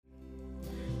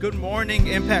Good morning,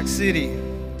 Impact City.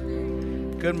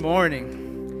 Good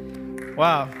morning.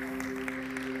 Wow.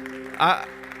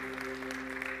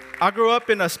 I grew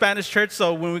up in a Spanish church,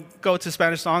 so when we go to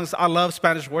Spanish songs, I love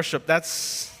Spanish worship.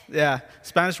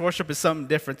 Spanish worship is something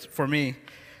different for me.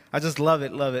 I just love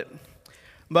it.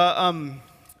 But,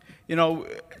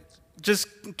 just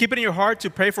keep it in your heart to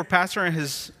pray for Pastor and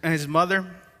his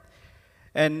mother.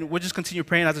 And we'll just continue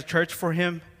praying as a church for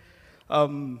him.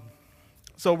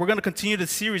 So we're going to continue the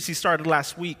series he started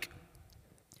last week.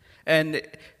 And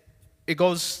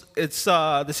it's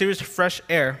the series Fresh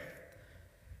Air.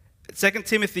 2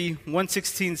 Timothy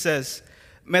 1:16 says,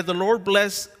 "May the Lord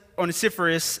bless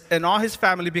Onesiphorus and all his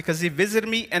family because he visited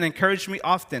me and encouraged me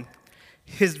often.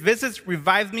 His visits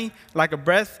revived me like a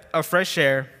breath of fresh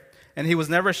air, and he was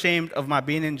never ashamed of my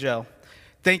being in jail."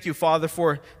 Thank you, Father,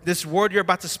 for this word you're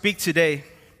about to speak today.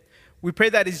 We pray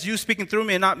that it's you speaking through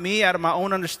me and not me out of my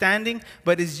own understanding,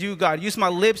 but it's you, God. Use my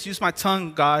lips, use my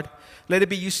tongue, God. Let it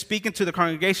be you speaking to the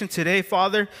congregation today,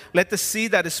 Father. Let the seed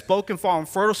that is spoken fall on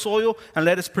fertile soil and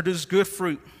let us produce good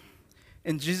fruit.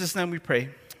 In Jesus' name we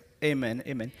pray. Amen.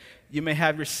 Amen. You may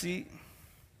have your seat.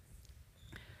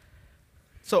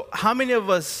 So how many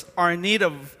of us are in need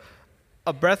of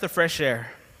a breath of fresh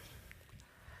air?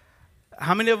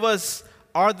 How many of us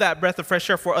are that breath of fresh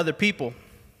air for other people?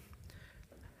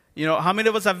 You know, how many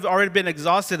of us have already been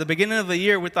exhausted? At the beginning of the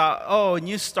year, we thought,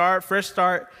 new start, fresh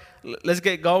start, let's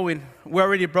get going. We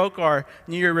already broke our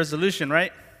New Year resolution,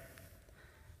 right?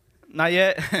 Not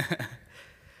yet.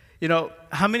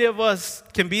 How many of us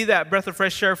can be that breath of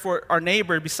fresh air for our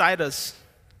neighbor beside us?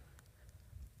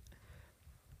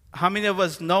 How many of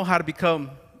us know how to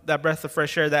become that breath of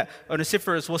fresh air that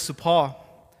Onesiphorus was to Paul?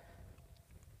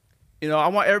 I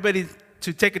want everybody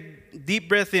to take a deep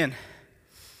breath in.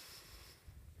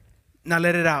 Now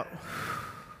let it out.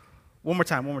 One more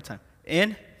time.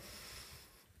 In.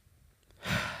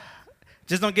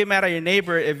 Just don't get mad at your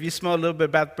neighbor if you smell a little bit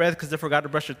of bad breath because they forgot to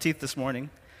brush your teeth this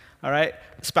morning. All right?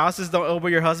 Spouses, don't elbow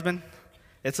your husband.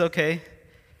 It's okay.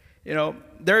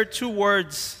 There are two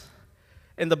words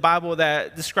in the Bible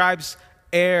that describes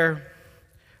air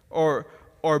or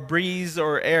breeze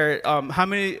or air.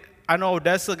 I know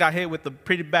Odessa got hit with a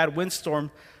pretty bad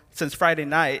windstorm since Friday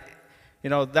night.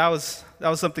 That was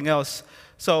something else.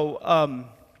 So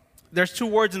there's two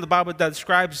words in the Bible that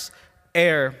describes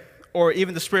air or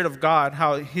even the Spirit of God,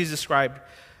 how he's described.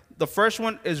 The first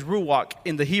one is ruach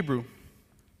in the Hebrew.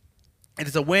 It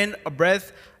is a wind, a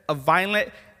breath, a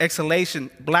violent exhalation,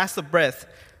 blast of breath.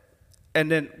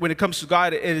 And then when it comes to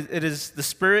God, it is the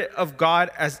Spirit of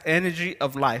God as energy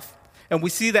of life. And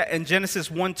we see that in Genesis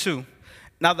 1:2.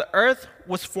 Now the earth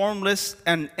was formless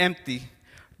and empty.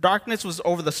 Darkness was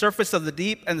over the surface of the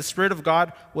deep, and the Spirit of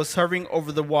God was hovering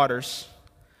over the waters.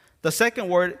 The second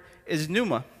word is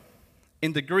pneuma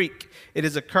in the Greek. It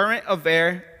is a current of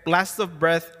air, blast of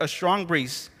breath, a strong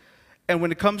breeze. And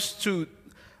when it comes to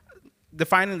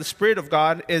defining the Spirit of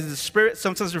God, is the Spirit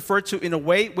sometimes referred to in a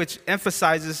way which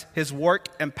emphasizes his work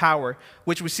and power,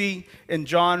 which we see in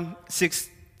John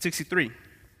 6:63.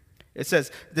 It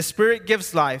says, "The Spirit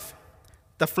gives life.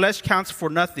 The flesh counts for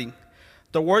nothing.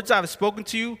 The words I have spoken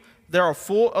to you, they are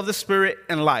full of the Spirit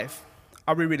and life."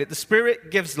 I'll reread it. "The Spirit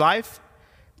gives life.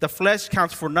 The flesh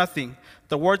counts for nothing.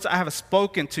 The words I have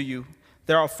spoken to you,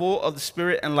 they are full of the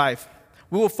Spirit and life."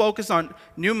 We will focus on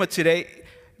pneuma today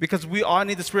because we all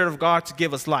need the Spirit of God to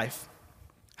give us life.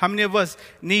 How many of us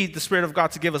need the Spirit of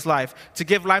God to give us life? To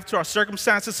give life to our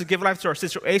circumstances, to give life to our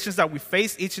situations that we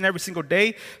face each and every single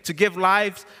day, to give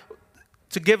life,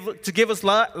 to give us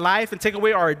life and take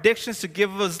away our addictions, to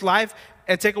give us life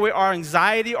and take away our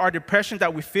anxiety, our depression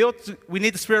that we feel. We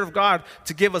need the Spirit of God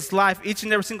to give us life each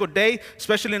and every single day,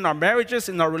 especially in our marriages,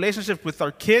 in our relationships with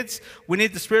our kids. We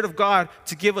need the Spirit of God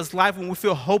to give us life when we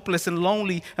feel hopeless and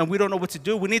lonely and we don't know what to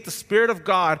do. We need the Spirit of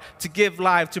God to give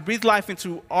life, to breathe life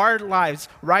into our lives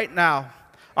right now.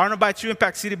 I don't know about you,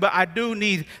 Impact City, but I do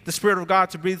need the Spirit of God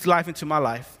to breathe life into my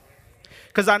life.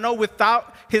 Because I know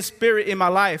without his Spirit in my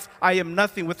life, I am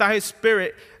nothing. Without his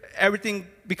Spirit, everything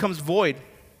becomes void.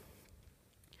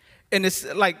 And it's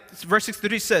like verse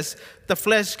 63 says, the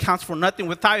flesh counts for nothing.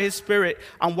 Without his Spirit,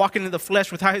 I'm walking in the flesh.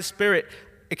 Without his Spirit,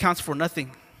 it counts for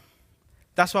nothing.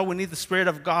 That's why we need the Spirit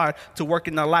of God to work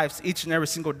in our lives each and every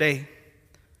single day.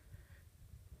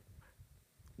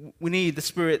 We need the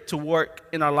Spirit to work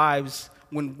in our lives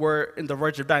when we're in the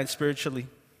verge of dying spiritually.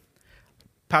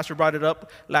 Pastor brought it up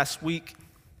last week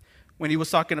when he was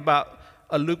talking about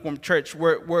a lukewarm church.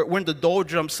 We're in the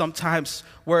doldrums sometimes.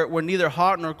 We're neither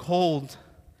hot nor cold.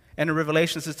 And in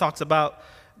Revelations, it talks about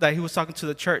that he was talking to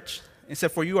the church. He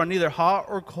said, "For you are neither hot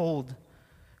or cold,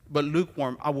 but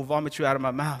lukewarm. I will vomit you out of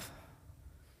my mouth."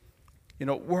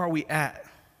 Where are we at?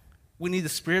 We need the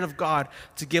Spirit of God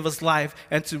to give us life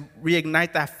and to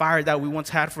reignite that fire that we once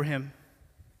had for him.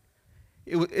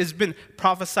 It's been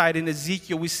prophesied in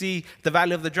Ezekiel. We see the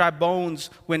valley of the dry bones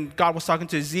when God was talking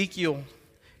to Ezekiel.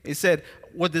 He said,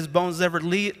 would these bones ever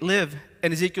live?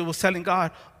 And Ezekiel was telling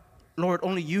God, Lord,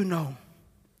 only you know.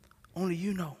 Only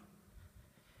you know.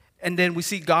 And then we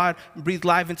see God breathe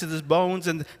life into these bones,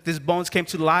 and these bones came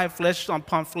to life, flesh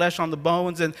upon flesh on the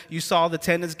bones, and you saw the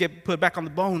tendons get put back on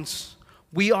the bones.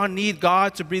 We all need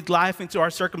God to breathe life into our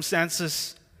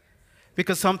circumstances,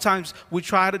 because sometimes we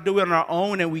try to do it on our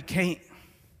own and we can't.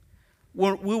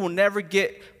 We will never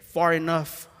get far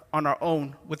enough on our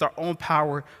own, with our own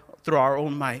power, through our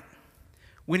own might.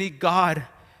 We need God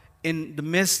in the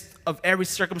midst of every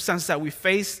circumstance that we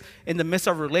face, in the midst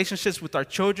of relationships with our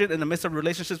children, in the midst of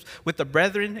relationships with the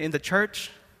brethren in the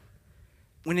church.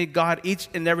 We need God each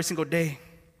and every single day.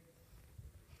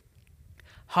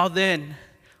 How then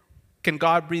can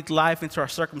God breathe life into our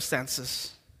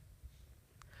circumstances?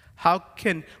 How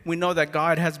can we know that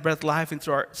God has breathed life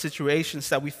into our situations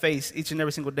that we face each and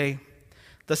every single day?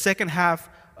 The second half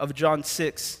of John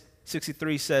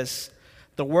 6:63 says,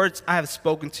 the words I have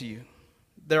spoken to you,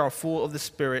 they are full of the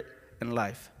Spirit and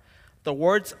life. The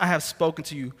words I have spoken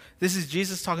to you. This is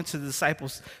Jesus talking to the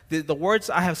disciples. The words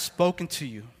I have spoken to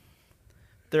you,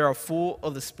 they are full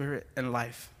of the Spirit and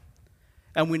life.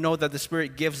 And we know that the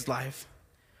Spirit gives life.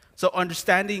 So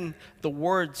understanding the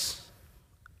words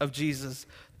of Jesus,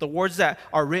 the words that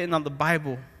are written on the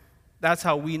Bible, that's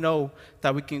how we know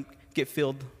that we can get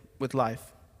filled with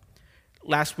life.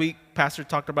 Last week, Pastor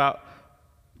talked about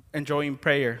enjoying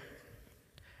prayer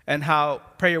and how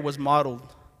prayer was modeled.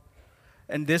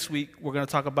 And this week, we're going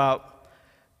to talk about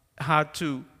how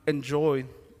to enjoy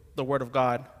the Word of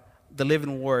God, the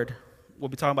living Word. We'll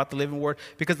be talking about the living Word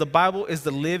because the Bible is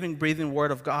the living, breathing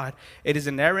Word of God. It is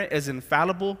inerrant, is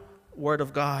infallible Word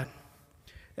of God.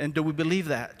 And do we believe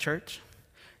that, church?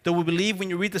 Do we believe when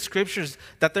you read the Scriptures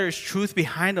that there is truth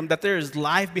behind them, that there is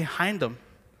life behind them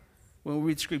when we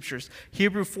read Scriptures?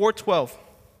 Hebrews 4:12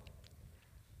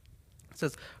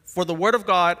 says, for the Word of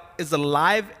God is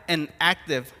alive and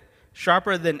active,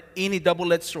 sharper than any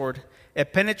double-edged sword.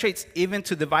 It penetrates even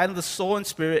to dividing the soul and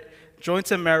spirit,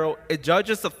 joints and marrow. It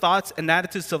judges the thoughts and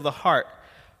attitudes of the heart.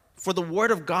 For the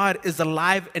Word of God is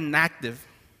alive and active,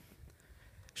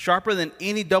 sharper than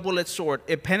any double-edged sword.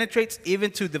 It penetrates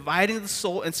even to dividing the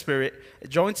soul and spirit,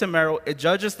 joints and marrow. It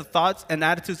judges the thoughts and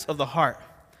attitudes of the heart.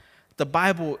 The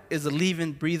Bible is a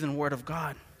living, breathing Word of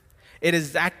God. It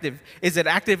is active. Is it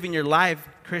active in your life,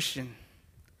 Christian?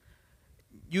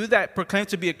 You that proclaim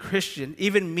to be a Christian,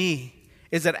 even me,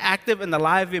 is it active and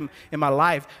alive in my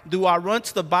life? Do I run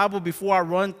to the Bible before I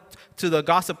run to the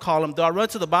gossip column? Do I run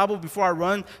to the Bible before I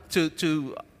run to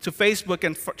Facebook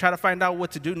and try to find out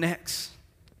what to do next?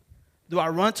 Do I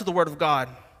run to the Word of God?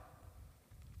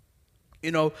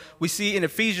 We see in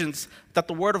Ephesians that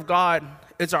the Word of God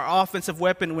is our offensive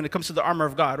weapon when it comes to the armor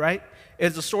of God, right?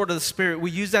 It's the sword of the Spirit.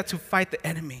 We use that to fight the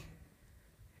enemy.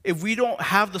 If we don't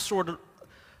have the sword of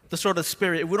the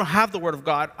Spirit, if we don't have the Word of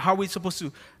God, how are we supposed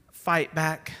to fight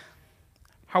back?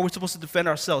 How are we supposed to defend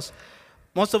ourselves?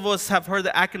 Most of us have heard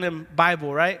the acronym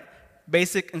BIBLE, right?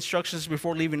 Basic instructions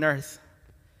before leaving earth.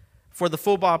 For the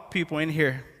football people in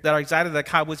here that are excited that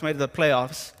Cowboys made the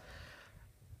playoffs,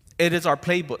 it is our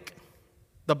playbook.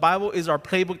 The Bible is our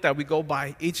playbook that we go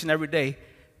by each and every day.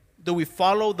 Do we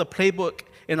follow the playbook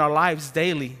in our lives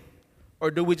daily?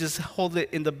 Or do we just hold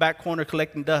it in the back corner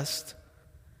collecting dust?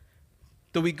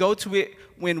 Do we go to it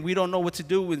when we don't know what to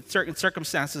do in certain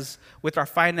circumstances, with our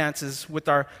finances, with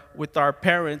our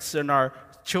parents and our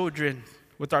children,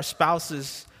 with our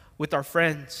spouses, with our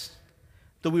friends?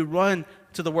 Do we run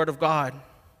to the Word of God,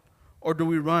 or do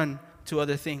we run to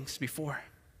other things before?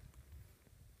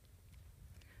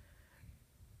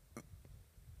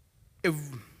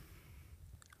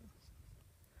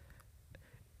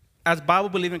 As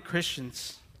Bible-believing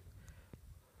Christians,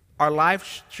 our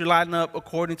life should line up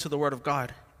according to the Word of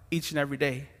God each and every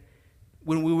day.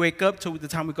 When we wake up to the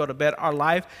time we go to bed, our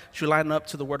life should line up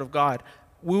to the Word of God.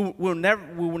 We will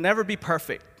never be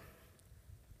perfect,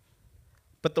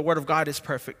 but the Word of God is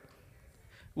perfect.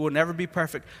 We will never be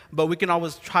perfect, but we can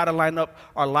always try to line up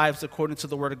our lives according to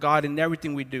the Word of God in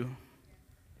everything we do.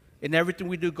 In everything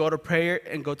we do, go to prayer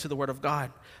and go to the Word of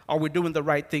God. Are we doing the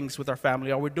right things with our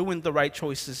family? Are we doing the right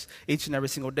choices each and every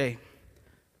single day?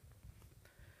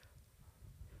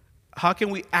 How can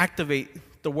we activate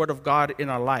the Word of God in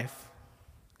our life?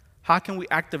 How can we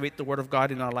activate the Word of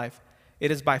God in our life? It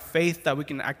is by faith that we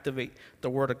can activate the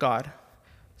Word of God.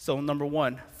 So number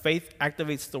one, faith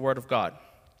activates the Word of God.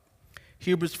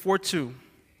 Hebrews 4:2.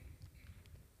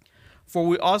 For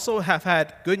we also have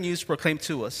had good news proclaimed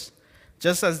to us,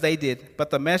 just as they did, but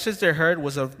the message they heard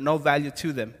was of no value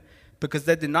to them, because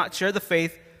they did not share the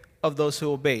faith of those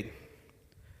who obeyed.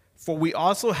 For we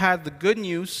also had the good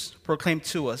news proclaimed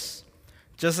to us,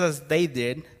 just as they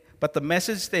did, but the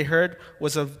message they heard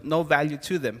was of no value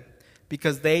to them,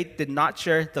 because they did not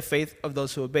share the faith of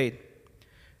those who obeyed.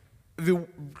 If we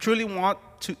truly want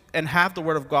to and have the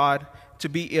Word of God to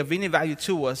be of any value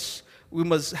to us, we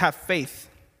must have faith.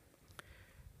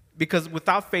 Because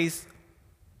without faith,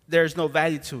 there's no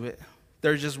value to it.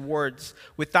 They're just words.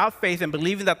 Without faith and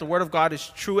believing that the Word of God is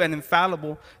true and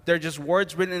infallible, they're just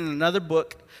words written in another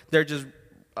book. They're just,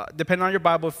 depending on your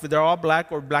Bible, if they're all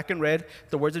black or black and red,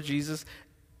 the words of Jesus,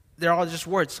 they're all just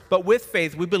words. But with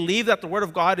faith, we believe that the Word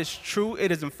of God is true,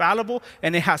 it is infallible,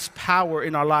 and it has power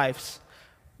in our lives.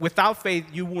 Without faith,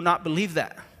 you will not believe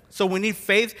that. So we need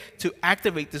faith to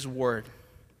activate this Word.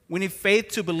 We need faith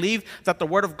to believe that the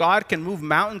Word of God can move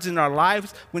mountains in our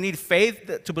lives. We need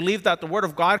faith to believe that the Word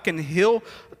of God can heal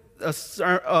a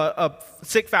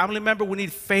sick family member. We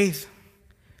need faith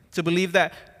to believe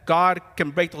that God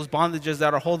can break those bondages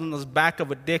that are holding us back of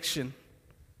addiction.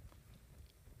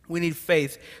 We need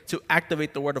faith to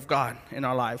activate the Word of God in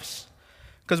our lives.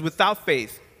 Because without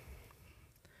faith,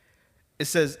 it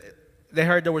says they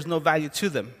heard there was no value to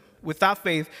them. Without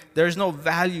faith, there is no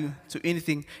value to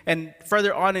anything. And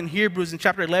further on in Hebrews in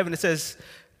chapter 11, it says,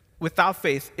 without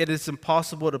faith, it is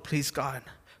impossible to please God.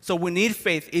 So we need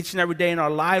faith each and every day in our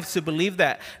lives to believe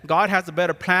that God has a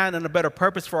better plan and a better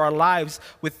purpose for our lives.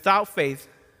 Without faith,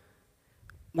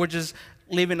 we're just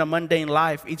living a mundane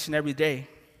life each and every day.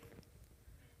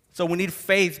 So we need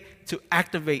faith to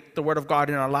activate the Word of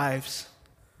God in our lives.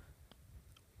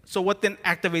 So what then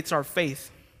activates our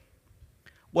faith?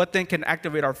 What then can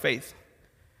activate our faith?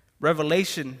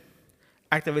 Revelation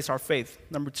activates our faith.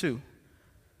 Number 2,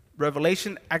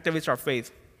 revelation activates our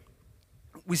faith.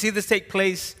 We see this take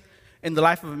place in the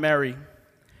life of Mary.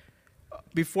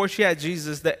 Before she had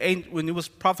Jesus, when it was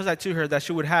prophesied to her that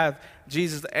she would have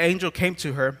Jesus, the angel came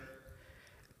to her,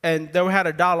 and they had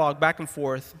a dialogue back and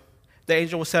forth. The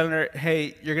angel was telling her,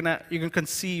 hey, you're gonna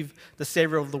conceive the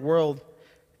Savior of the world.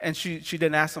 And she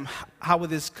didn't ask him, how would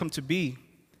this come to be?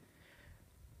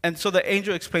 And so the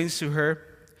angel explains to her,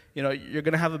 you're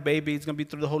going to have a baby. It's going to be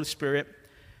through the Holy Spirit.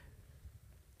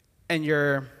 And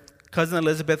your cousin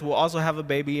Elizabeth will also have a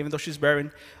baby, even though she's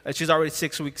barren. She's already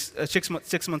 6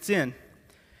 months in.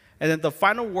 And then the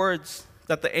final words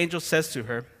that the angel says to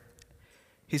her,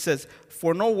 he says,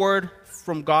 for no word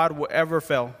from God will ever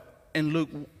fail. In Luke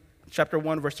chapter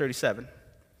 1, verse 37.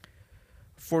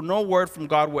 For no word from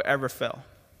God will ever fail.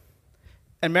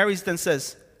 And Mary then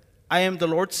says, I am the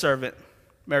Lord's servant.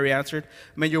 Mary answered,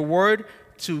 may your word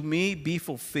to me be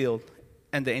fulfilled.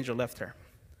 And the angel left her.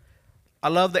 I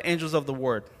love the angels of the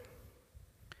word.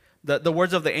 The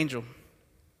words of the angel.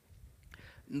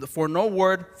 For no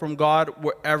word from God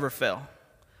will ever fail.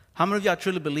 How many of y'all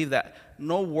truly believe that?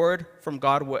 No word from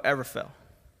God will ever fail.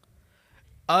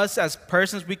 Us as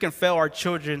persons, we can fail our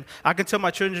children. I can tell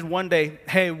my children one day,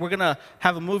 hey, we're going to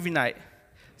have a movie night.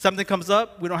 Something comes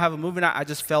up, we don't have a movie night, I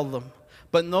just fail them.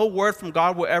 But no word from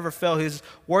God will ever fail. His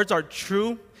words are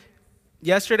true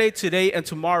yesterday, today, and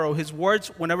tomorrow. His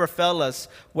words will never fail us.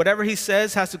 Whatever he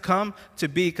says has to come to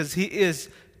be because he is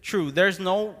true. There's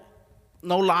no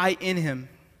lie in him.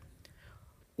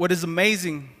 What is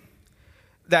amazing,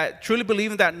 that truly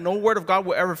believing that no word of God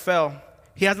will ever fail.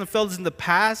 He hasn't failed us in the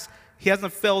past. He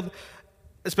hasn't failed,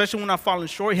 especially when I've fallen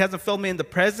short. He hasn't failed me in the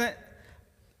present,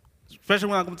 especially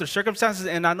when I'm going through circumstances,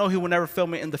 and I know he will never fail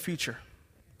me in the future.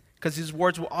 Because his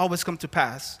words will always come to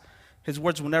pass. His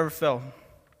words will never fail.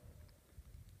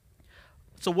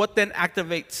 So what then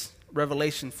activates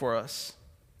revelation for us?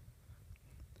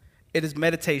 It is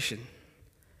meditation.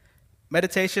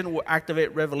 Meditation will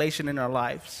activate revelation in our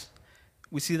lives.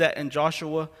 We see that in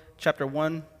Joshua chapter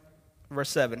 1, verse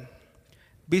 7.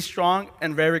 Be strong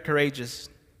and very courageous.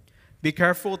 Be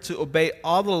careful to obey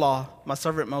all the law my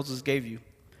servant Moses gave you.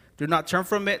 Do not turn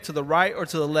from it to the right or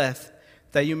to the left,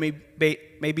 that you may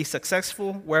be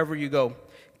successful wherever you go.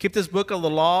 Keep this book of the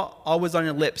law always on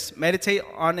your lips. Meditate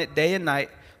on it day and night,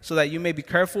 so that you may be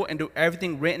careful and do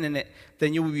everything written in it.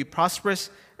 Then you will be prosperous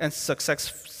and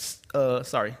successful.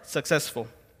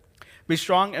 Be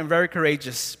strong and very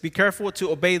courageous. Be careful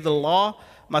to obey the law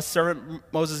my servant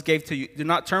Moses gave to you. Do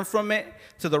not turn from it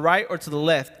to the right or to the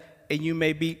left, and you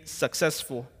may be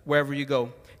successful wherever you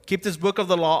go. Keep this book of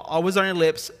the law always on your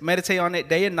lips. Meditate on it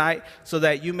day and night, so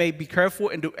that you may be careful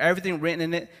and do everything written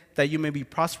in it, that you may be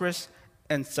prosperous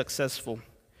and successful.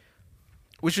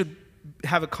 We should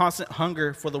have a constant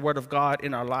hunger for the Word of God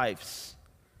in our lives.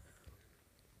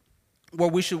 where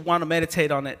we should want to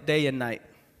meditate on it day and night.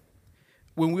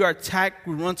 When we are attacked,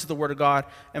 we run to the Word of God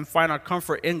and find our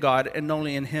comfort in God and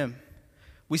only in Him.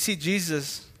 We see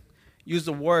Jesus use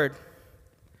the Word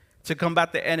to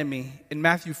combat the enemy. In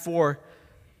Matthew 4,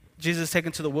 Jesus is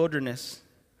taken to the wilderness.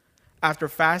 After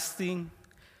fasting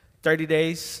 30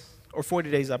 days, or 40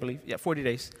 days, I believe. Yeah, 40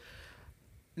 days.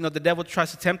 The devil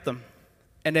tries to tempt them.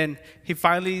 And then he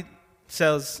finally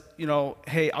says,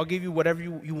 hey, I'll give you whatever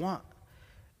you want.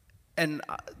 And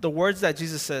the words that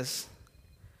Jesus says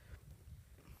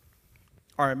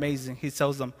are amazing. He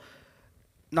tells them,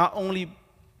 not only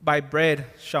by bread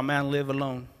shall man live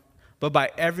alone, but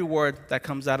by every word that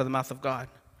comes out of the mouth of God.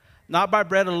 Not by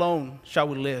bread alone shall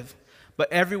we live,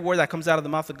 but every word that comes out of the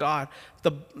mouth of God.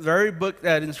 The very book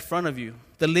that is in front of you,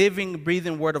 the living,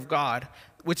 breathing Word of God,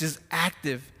 which is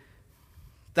active,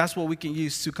 that's what we can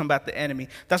use to combat the enemy.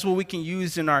 That's what we can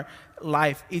use in our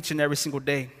life each and every single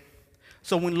day.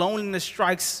 So when loneliness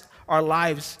strikes our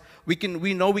lives, we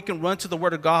know we can run to the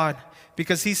Word of God,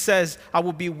 because He says, I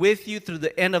will be with you through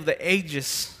the end of the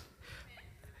ages.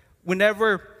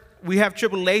 Whenever we have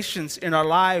tribulations in our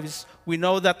lives, we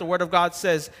know that the Word of God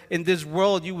says, in this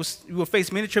world you will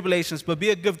face many tribulations, but be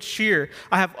of good cheer.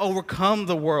 I have overcome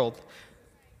the world.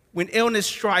 When illness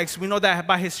strikes, we know that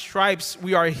by His stripes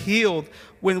we are healed.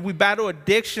 When we battle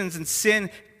addictions and sin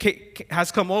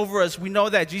has come over us, we know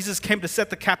that Jesus came to set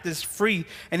the captives free,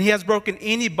 and He has broken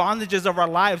any bondages of our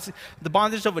lives, the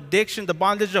bondage of addiction, the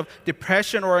bondage of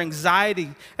depression or anxiety.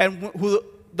 And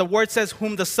the Word says,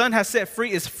 whom the Son has set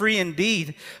free is free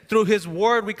indeed. Through His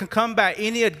Word, we can combat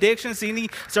any addictions, any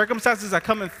circumstances that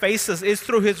come and face us. It's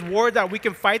through His Word that we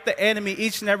can fight the enemy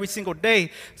each and every single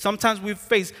day. Sometimes we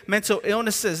face mental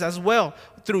illnesses as well.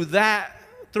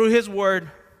 Through His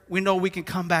Word, we know we can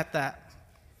combat that.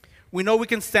 We know we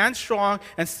can stand strong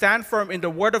and stand firm in the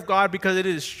Word of God, because it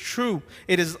is true.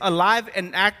 It is alive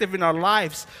and active in our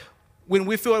lives. When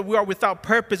we feel we are without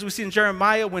purpose, we see in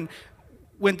Jeremiah when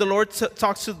the Lord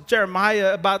talks to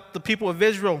Jeremiah about the people of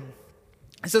Israel.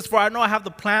 He says, for I know I have the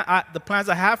plans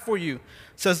I have for you,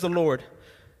 says the Lord.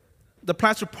 The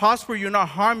plans to prosper you, not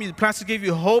harm you. The plans to give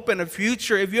you hope and a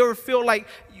future. If you ever feel like,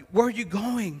 where are you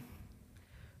going?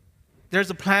 There's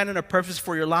a plan and a purpose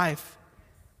for your life.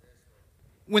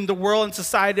 When the world and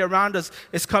society around us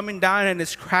is coming down and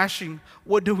it's crashing,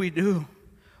 what do?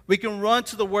 We can run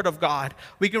to the Word of God.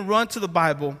 We can run to the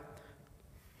Bible.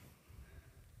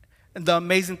 And the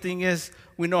amazing thing is,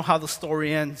 we know how the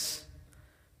story ends.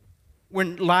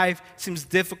 When life seems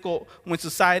difficult, when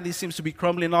society seems to be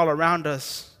crumbling all around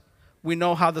us, we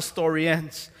know how the story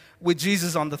ends, with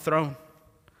Jesus on the throne.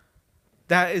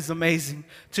 That is amazing.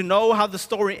 To know how the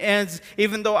story ends,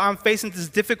 even though I'm facing this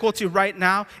difficulty right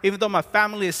now, even though my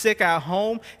family is sick at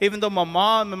home, even though my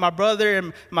mom and my brother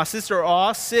and my sister are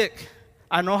all sick,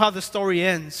 I know how the story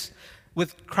ends,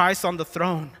 with Christ on the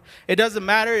throne. It doesn't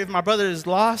matter if my brother is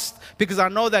lost, because I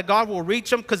know that God will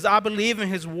reach him, because I believe in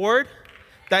His Word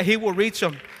that He will reach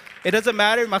him. It doesn't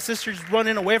matter if my sister's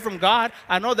running away from God.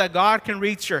 I know that God can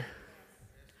reach her.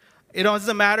 It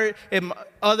doesn't matter if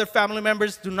other family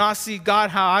members do not see God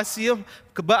how I see Him,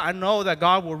 but I know that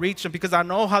God will reach them, because I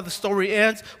know how the story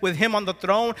ends with Him on the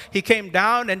throne. He came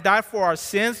down and died for our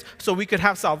sins so we could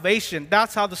have salvation.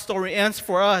 That's how the story ends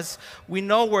for us. We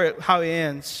know how it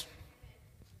ends.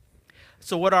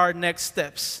 So what are our next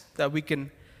steps that we can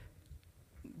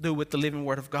do with the living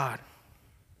Word of God?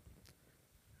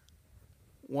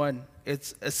 One,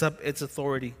 it's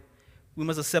authority. We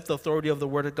must accept the authority of the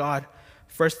Word of God.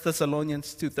 1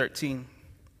 Thessalonians 2:13.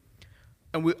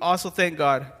 And we also thank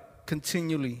God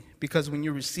continually, because when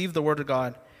you received the Word of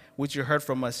God, which you heard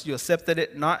from us, you accepted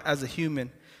it not as a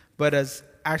human, but as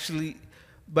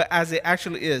it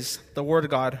actually is, the Word of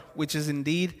God, which is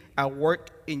indeed at work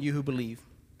in you who believe.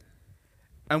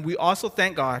 And we also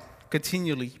thank God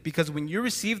continually, because when you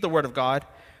received the Word of God,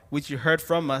 which you heard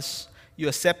from us, you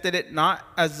accepted it not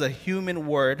as a human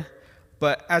word,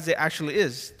 but as it actually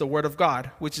is, the Word of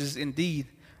God, which is indeed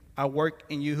at work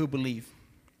in you who believe.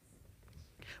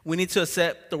 We need to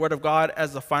accept the Word of God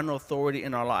as the final authority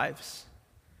in our lives.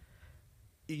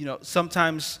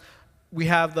 Sometimes we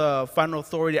have the final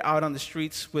authority out on the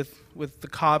streets with the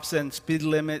cops and speed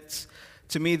limits.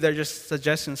 To me, they're just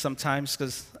suggestions sometimes,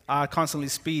 because I constantly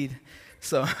speed.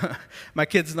 So my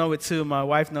kids know it too. My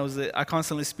wife knows it. I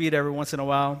constantly speed every once in a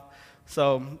while.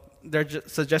 So they're just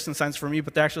suggestion signs for me,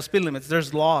 but they're actual speed limits.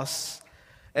 There's laws,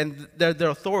 and they're their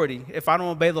authority. If I don't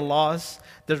obey the laws,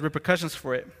 there's repercussions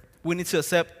for it. We need to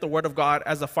accept the Word of God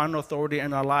as the final authority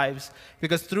in our lives,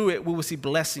 because through it, we will see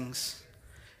blessings.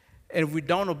 And if we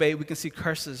don't obey, we can see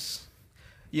curses.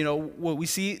 We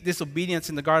see disobedience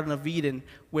in the Garden of Eden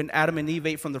when Adam and Eve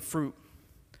ate from the fruit.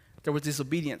 There was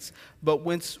disobedience. But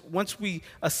once we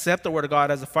accept the word of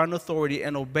God as a final authority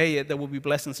and obey it, there will be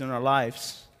blessings in our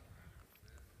lives.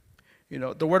 You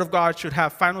know, the word of God should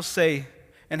have final say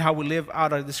in how we live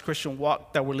out of this Christian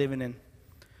walk that we're living in.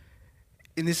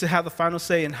 It needs to have the final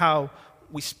say in how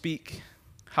we speak,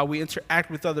 how we interact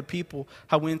with other people,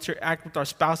 how we interact with our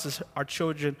spouses, our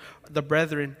children, the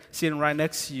brethren sitting right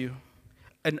next to you,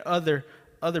 and other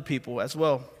people as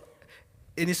well.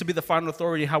 It needs to be the final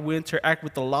authority how we interact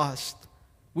with the lost.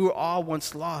 We were all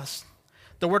once lost.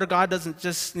 The word of God doesn't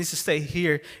just need to stay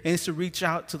here. It needs to reach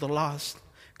out to the lost.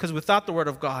 Because without the word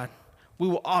of God, we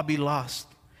will all be lost.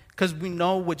 Because we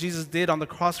know what Jesus did on the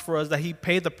cross for us, that he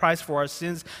paid the price for our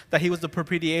sins, that he was the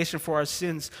propitiation for our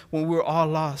sins when we were all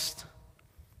lost.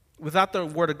 Without the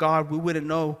word of God, we wouldn't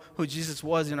know who Jesus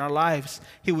was in our lives.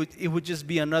 It would just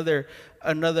be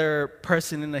another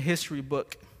person in the history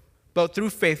book. But through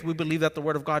faith, we believe that the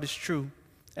word of God is true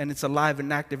and it's alive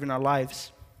and active in our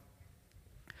lives.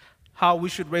 How we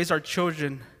should raise our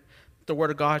children, the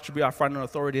word of God should be our final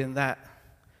authority in that.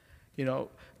 You know,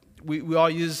 we all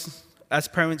use, as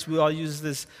parents, we all use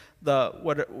this,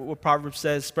 what Proverbs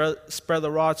says, spare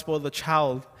the rod, spoil the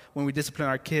child when we discipline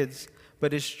our kids.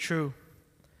 But it's true.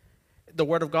 The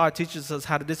word of God teaches us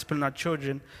how to discipline our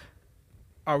children.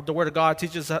 The word of God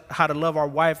teaches us how to love our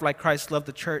wife like Christ loved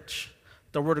the church.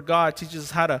 The word of God teaches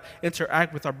us how to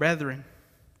interact with our brethren.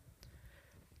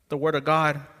 The word of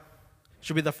God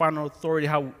should be the final authority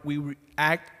how we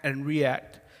act and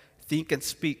react, think and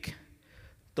speak.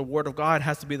 The word of God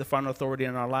has to be the final authority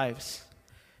in our lives.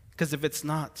 Because if it's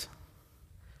not,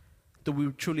 do we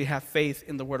truly have faith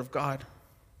in the word of God?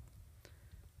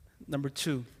 Number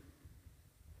 2,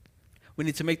 we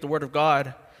need to make the word of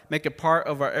God, make it part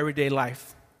of our everyday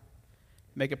life.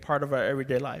 Make it part of our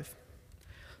everyday life.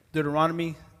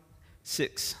 Deuteronomy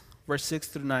 6, verse 6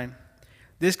 through 9.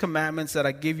 These commandments that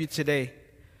I give you today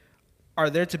are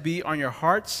there to be on your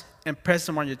hearts, and press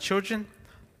them on your children.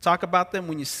 Talk about them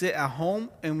when you sit at home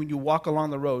and when you walk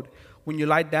along the road, when you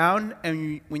lie down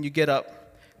and when you get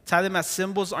up. Tie them as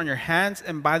symbols on your hands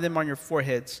and bind them on your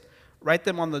foreheads. Write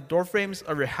them on the doorframes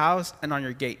of your house and on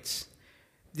your gates.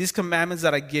 These commandments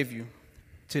that I give you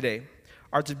today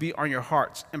are to be on your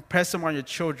hearts, and press them on your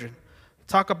children.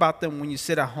 Talk about them when you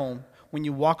sit at home, when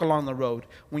you walk along the road,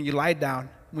 when you lie down,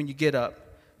 when you get up.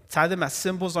 Tie them as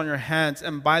symbols on your hands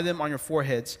and bind them on your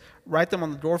foreheads. Write them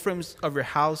on the doorframes of your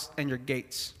house and your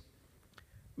gates.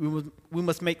 We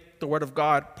must make the word of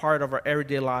God part of our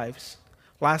everyday lives.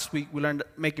 Last week, we learned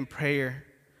making prayer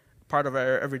part of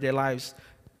our everyday lives.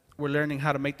 We're learning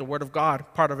how to make the word of God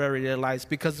part of our everyday lives,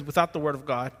 because without the word of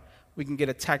God, we can get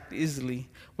attacked easily.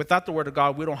 Without the word of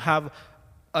God, we don't have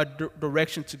a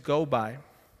direction to go by.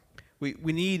 We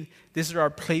need, this is our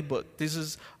playbook. This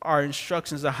is our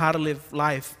instructions on how to live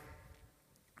life,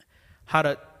 how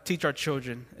to teach our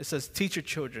children. It says, teach your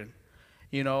children.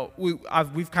 You know,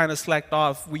 we've kind of slacked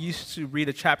off. We used to read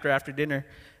a chapter after dinner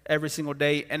every single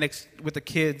day and with the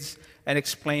kids and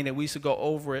explain it. We used to go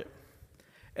over it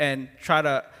and try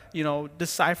to,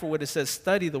 decipher what it says.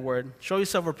 Study the word. Show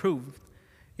yourself approved.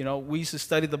 You know, we used to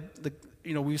study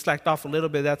we slacked off a little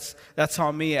bit. That's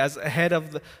on me. As head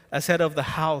of the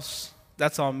house,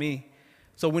 that's on me.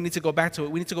 So we need to go back to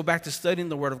it. We need to go back to studying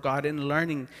the word of God and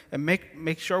learning and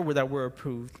make sure that we're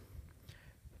approved.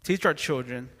 Teach our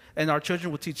children, and our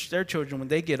children will teach their children when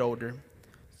they get older.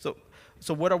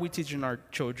 So what are we teaching our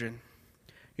children?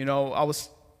 You know, I was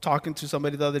talking to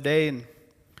somebody the other day, and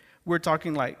we were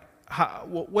talking like,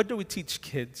 what do we teach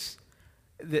kids?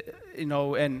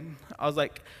 And I was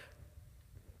like,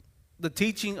 the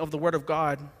teaching of the word of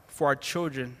God for our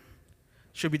children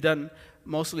should be done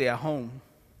mostly at home.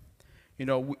 You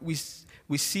know, we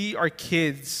see our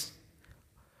kids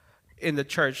in the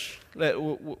church.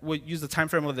 We'll use the time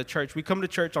frame of the church. We come to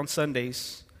church on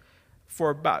Sundays for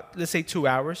about, let's say, 2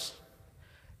 hours.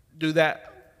 Do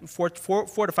that four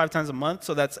to 5 times a month,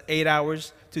 so that's 8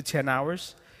 hours to 10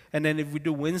 hours. And then if we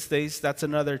do Wednesdays, that's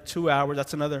another 2 hours.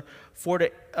 That's another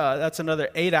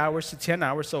 8 hours to 10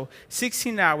 hours. So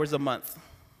 16 hours a month.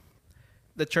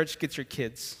 The church gets your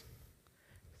kids.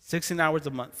 16 hours a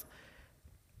month.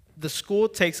 The school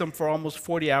takes them for almost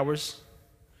 40 hours,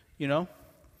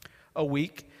 a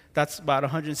week. That's about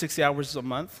 160 hours a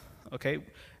month, okay?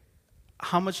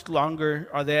 How much longer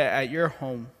are they at your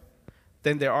home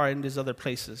than they are in these other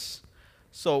places?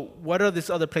 So what are these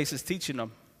other places teaching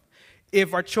them?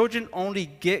 If our children only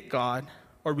get God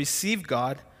or receive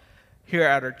God here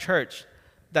at our church,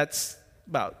 that's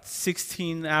about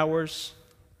 16 hours.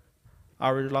 I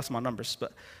already lost my numbers,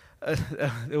 but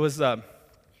it was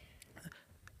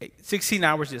 16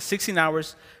 hours. 16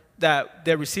 hours that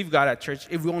they receive God at church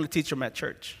if we only teach them at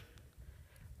church.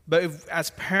 But if,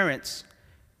 as parents,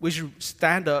 we should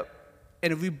stand up,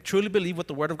 and if we truly believe what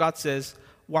the Word of God says,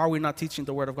 why are we not teaching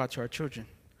the Word of God to our children?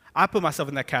 I put myself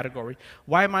in that category.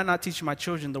 Why am I not teaching my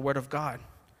children the Word of God?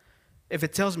 If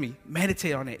it tells me,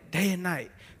 meditate on it day and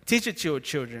night, teach it to your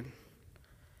children.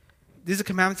 These are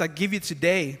commandments I give you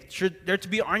today. They're to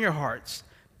be on your hearts.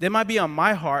 They might be on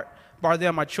my heart, but are they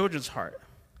on my children's heart?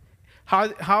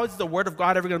 How is the Word of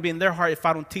God ever going to be in their heart if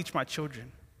I don't teach my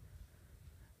children?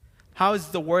 How is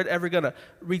the Word ever going to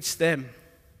reach them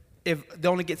if they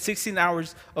only get 16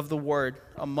 hours of the Word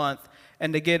a month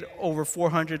and they get over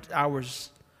 400 hours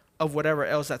of whatever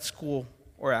else at school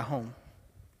or at home?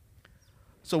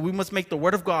 So we must make the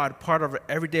Word of God part of our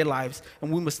everyday lives,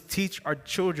 and we must teach our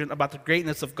children about the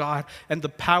greatness of God and the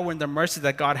power and the mercy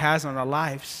that God has on our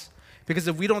lives. Because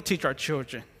if we don't teach our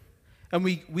children, and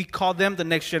we call them the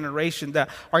next generation that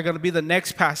are going to be the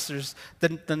next pastors,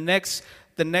 the next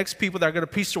people that are going to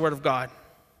preach the Word of God.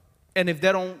 And if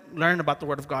they don't learn about the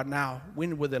Word of God now,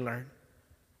 when will they learn?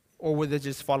 Or will they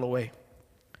just fall away?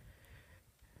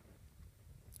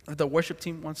 If the worship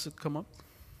team wants to come up.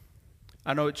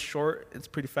 I know it's short, it's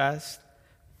pretty fast.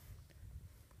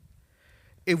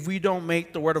 If we don't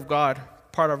make the Word of God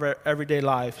part of our everyday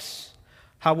lives,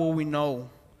 how will we know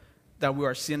that we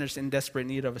are sinners in desperate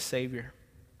need of a Savior?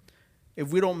 If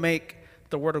we don't make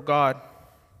the Word of God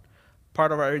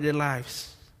part of our everyday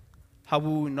lives, how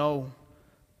will we know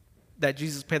that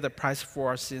Jesus paid the price for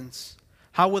our sins?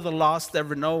 How will the lost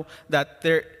ever know that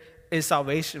there is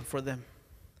salvation for them?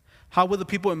 How will the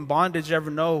people in bondage ever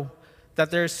know that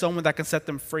there is someone that can set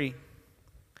them free?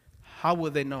 How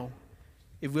will they know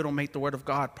if we don't make the Word of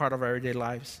God part of our everyday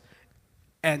lives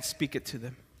and speak it to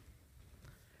them?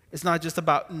 It's not just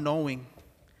about knowing.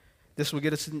 This will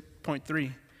get us to point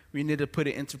 3. We need to put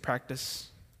it into practice.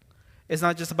 It's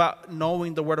not just about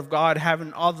knowing the Word of God,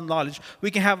 having all the knowledge.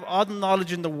 We can have all the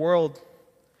knowledge in the world.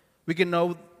 We can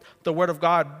know the Word of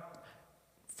God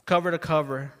cover to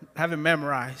cover, have it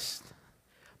memorized.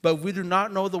 But if we do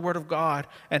not know the Word of God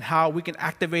and how we can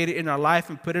activate it in our life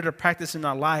and put it to practice in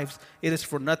our lives, it is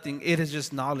for nothing. It is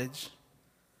just knowledge.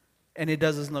 And it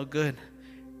does us no good.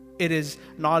 It is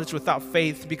knowledge without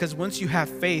faith, because once you have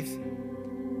faith,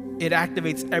 it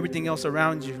activates everything else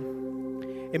around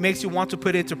you. It makes you want to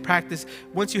put it into practice.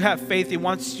 Once you have faith, it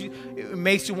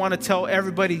makes you want to tell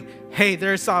everybody, hey,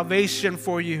 there's salvation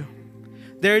for you.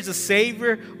 There is a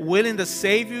Savior willing to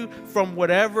save you from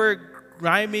whatever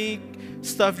grimy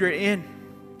stuff you're in.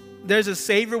 There's a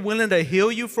Savior willing to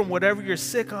heal you from whatever you're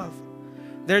sick of.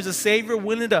 There's a Savior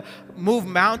willing to move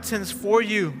mountains for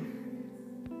you.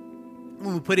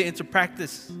 When we put it into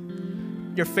practice,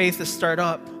 your faith is stirred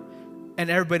up, and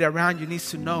everybody around you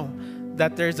needs to know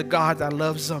that there's a God that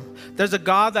loves them. There's a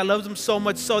God that loves them so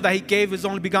much so that He gave His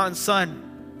only begotten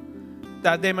Son,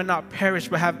 that they may not perish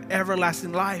but have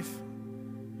everlasting life.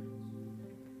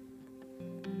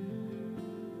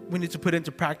 We need to put it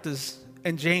into practice,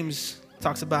 and James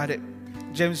talks about it.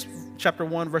 James chapter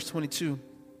 1, verse 22.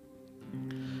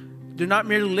 Do not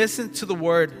merely listen to the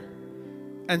word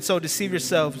and so deceive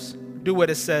yourselves. Do what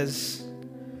it says.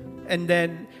 And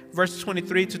then verse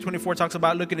 23 to 24 talks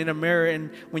about looking in a mirror, and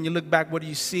when you look back, what do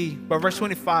you see? But verse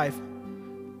 25,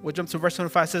 we'll jump to verse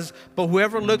 25, says, but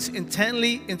whoever looks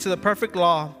intently into the perfect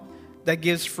law that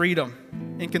gives freedom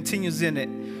and continues in it,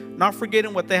 not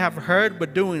forgetting what they have heard,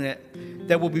 but doing it,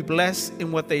 they will be blessed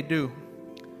in what they do.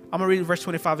 I'm going to read verse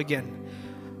 25 again.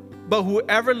 But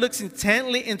whoever looks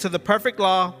intently into the perfect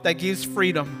law that gives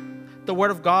freedom, the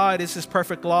Word of God is His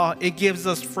perfect law. It gives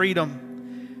us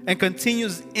freedom and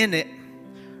continues in it,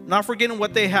 not forgetting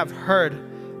what they have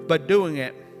heard, but doing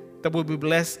it, that will be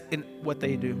blessed in what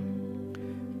they do.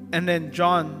 And then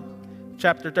John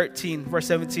chapter 13, verse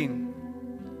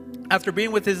 17. After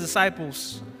being with His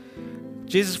disciples,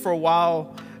 Jesus for a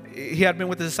while, He had been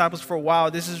with His disciples for a while.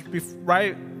 This is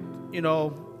right,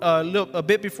 a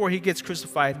bit before He gets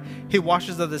crucified. He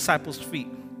washes the disciples' feet.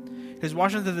 He's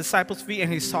washing the disciples' feet,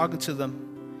 and He's talking to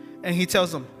them. And He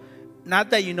tells them,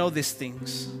 not that you know these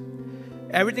things.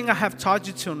 Everything I have taught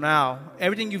you till now,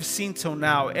 everything you've seen till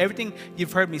now, everything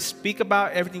you've heard me speak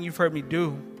about, everything you've heard me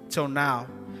do till now,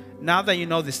 now that you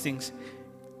know these things,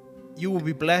 you will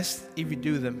be blessed if you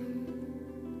do them.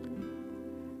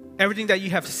 Everything that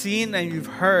you have seen and you've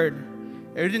heard,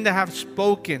 everything that I have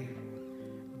spoken,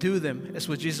 do them. That's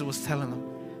what Jesus was telling them.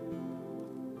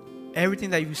 Everything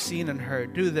that you've seen and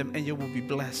heard, do them, and you will be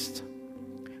blessed.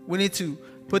 We need to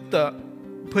put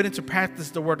into practice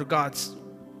the Word of God's,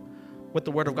 what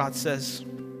the Word of God says.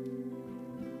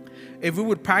 If we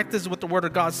would practice what the Word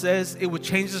of God says, it would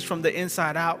change us from the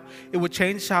inside out. It would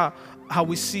change how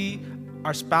we see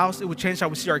our spouse. It would change how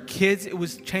we see our kids. It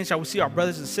would change how we see our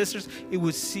brothers and sisters. It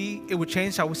would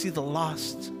change how we see the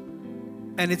lost.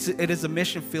 And it is a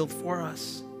mission field for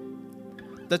us.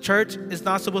 The church is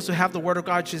not supposed to have the word of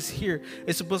God just here.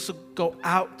 It's supposed to go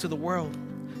out to the world.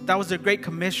 That was their great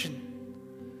commission,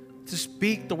 to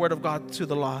speak the word of God to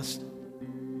the lost.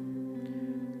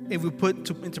 If we put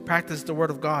into practice the word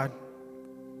of God,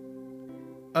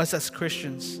 us as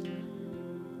Christians,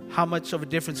 how much of a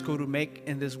difference could we make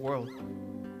in this world?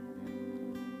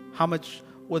 How much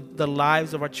would the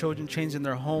lives of our children change in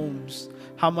their homes?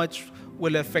 How much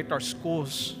will it affect our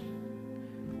schools?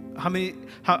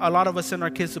 A lot of us send our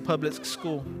kids to public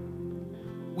school.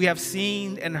 We have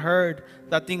seen and heard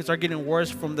that things are getting worse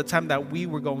from the time that we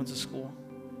were going to school.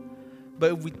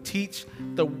 But if we teach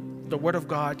the word of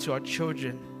God to our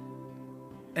children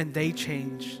and they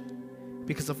change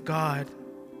because of God,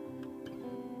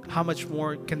 how much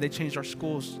more can they change our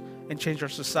schools and change our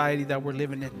society that we're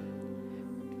living in?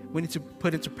 We need to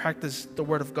put into practice the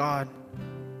word of God.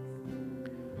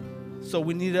 So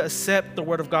we need to accept the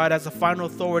word of God as a final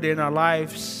authority in our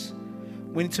lives.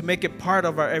 We need to make it part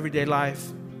of our everyday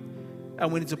life.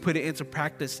 And we need to put it into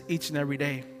practice each and every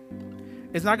day.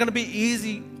 It's not going to be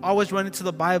easy always running to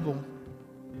the Bible.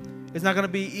 It's not going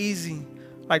to be easy.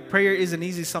 Like prayer isn't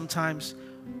easy sometimes,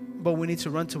 but we need to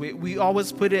run to it. We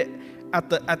always put it at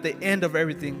the end of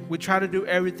everything. We try to do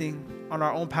everything on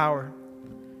our own power.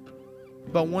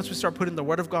 But once we start putting the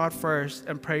word of God first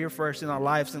and prayer first in our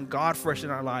lives and God first in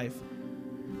our life,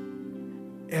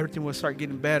 everything will start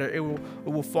getting better. It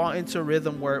will fall into a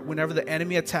rhythm where whenever the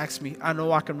enemy attacks me, I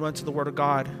know I can run to the word of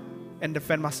God and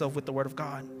defend myself with the word of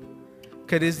God.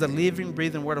 Because it is the living,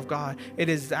 breathing word of God. It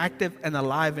is active and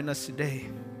alive in us today.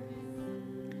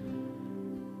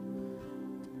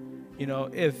 You know,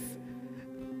 if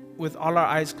with all our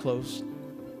eyes closed,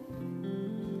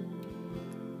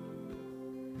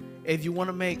 if you want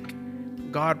to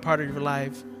make God part of your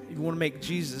life, if you want to make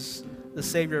Jesus the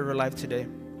Savior of your life today,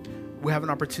 we have an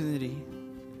opportunity.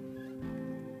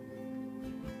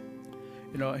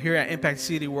 You know, here at Impact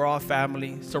City, we're all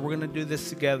family, so we're going to do this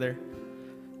together.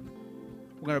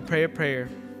 We're going to pray a prayer.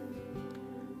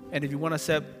 And if you want to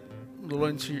accept the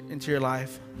Lord into your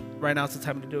life, right now is the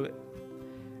time to do it.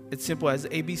 It's simple as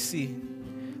ABC.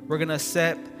 We're going to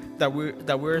accept that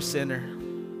we're a sinner.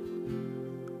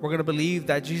 We're going to believe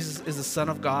that Jesus is the Son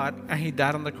of God and He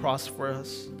died on the cross for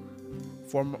us,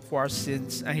 for our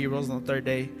sins, and He rose on the third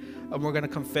day. And we're going to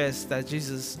confess that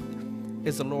Jesus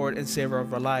is the Lord and Savior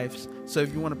of our lives. So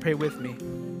if you want to pray with me,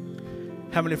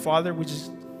 Heavenly Father, we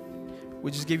just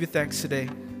give you thanks today.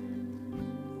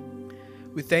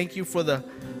 We thank you for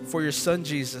your Son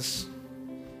Jesus.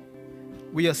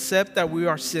 We accept that we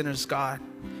are sinners, God,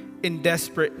 in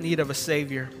desperate need of a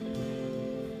Savior.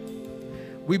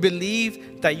 We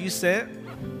believe that you sent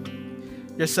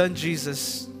your Son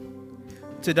Jesus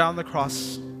to die on the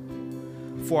cross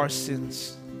for our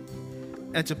sins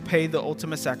and to pay the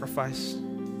ultimate sacrifice.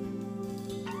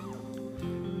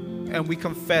 And we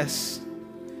confess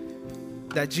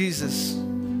that Jesus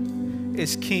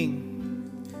is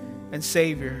King and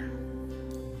Savior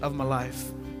of my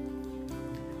life.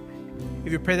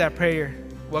 If you pray that prayer,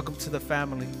 welcome to the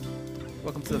family.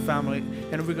 Welcome to the family.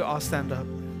 And we could all stand up.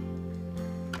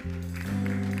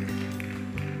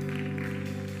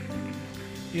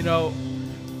 You know,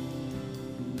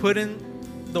 putting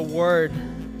the word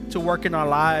to work in our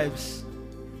lives,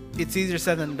 it's easier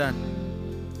said than done.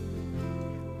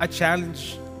 I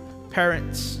challenge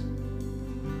parents.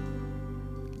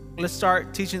 Let's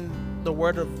start teaching the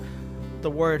word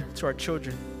to our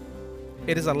children.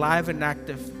 It is alive and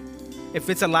active. If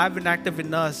it's alive and active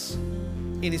in us,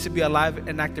 it needs to be alive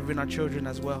and active in our children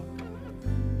as well.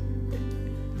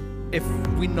 If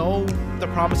we know the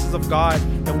promises of God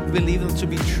and we believe them to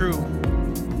be true,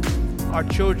 our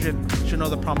children should know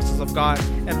the promises of God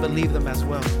and believe them as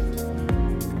well.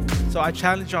 So I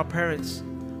challenge our parents,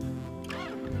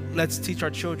 let's teach our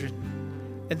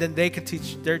children, and then they can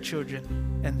teach their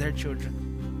children and their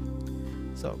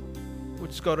children. So we'll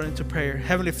just go into prayer.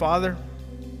 Heavenly Father,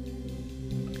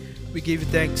 we give you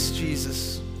thanks,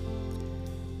 Jesus.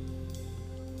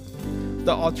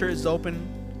 The altar is open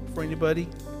for anybody.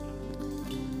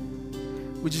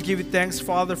 We just give you thanks,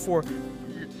 Father, for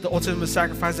the ultimate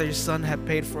sacrifice that your Son had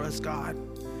paid for us, God.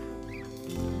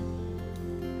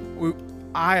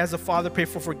 I, as a father, pray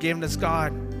for forgiveness,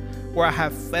 God, where I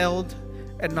have failed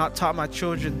and not taught my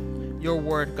children your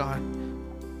word, God,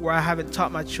 where I haven't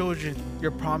taught my children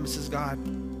your promises, God.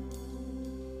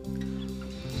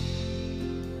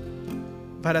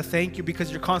 But I thank you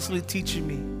because you're constantly teaching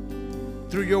me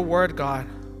through your word, God,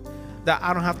 that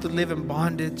I don't have to live in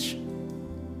bondage,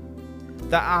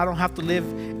 that I don't have to live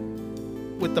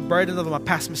with the burden of my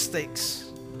past mistakes,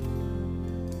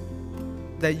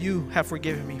 that you have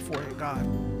forgiven me for it, God.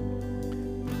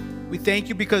 We thank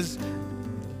you because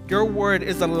your word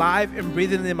is alive and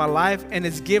breathing in my life, and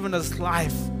it's giving us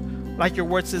life. Like your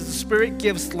word says, the Spirit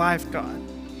gives life, God.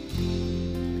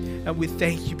 And we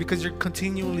thank you because you're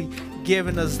continually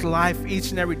giving us life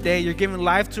each and every day. You're giving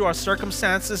life to our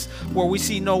circumstances where we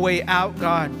see no way out,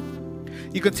 God.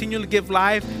 You continually give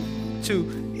life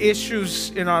to issues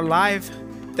in our life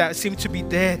that seem to be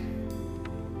dead.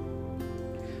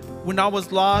 When I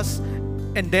was lost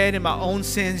and dead in my own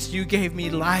sins, you gave me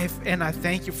life, and I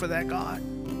thank you for that, God.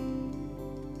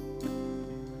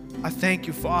 I thank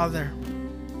you, Father,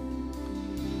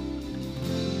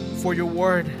 for your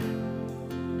word.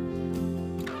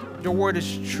 Your word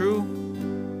is true,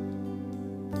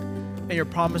 and your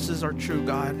promises are true,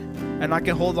 God. And I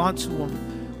can hold on to them.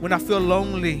 When I feel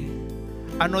lonely,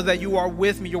 I know that you are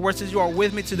with me. Your word says you are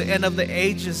with me to the end of the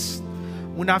ages.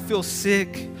 When I feel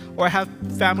sick or have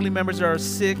family members that are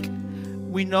sick,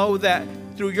 we know that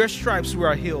through your stripes we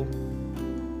are healed.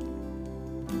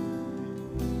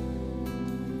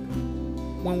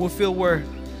 When we feel we're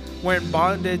in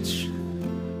bondage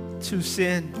to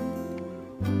sin,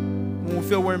 when we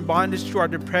feel we're in bondage to our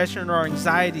depression or our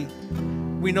anxiety,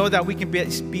 we know that we can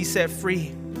be set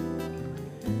free.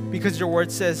 Because your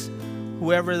word says,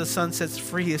 whoever the Son sets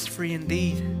free is free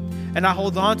indeed. And I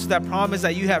hold on to that promise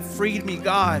that you have freed me,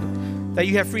 God. That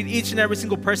you have freed each and every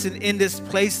single person in this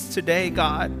place today,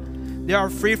 God. They are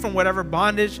free from whatever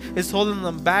bondage is holding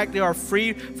them back. They are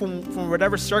free from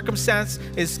whatever circumstance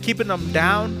is keeping them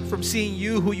down from seeing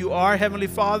you, who you are, Heavenly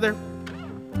Father.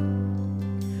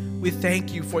 We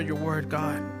thank you for your word,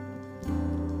 God.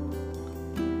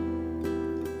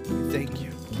 We thank you.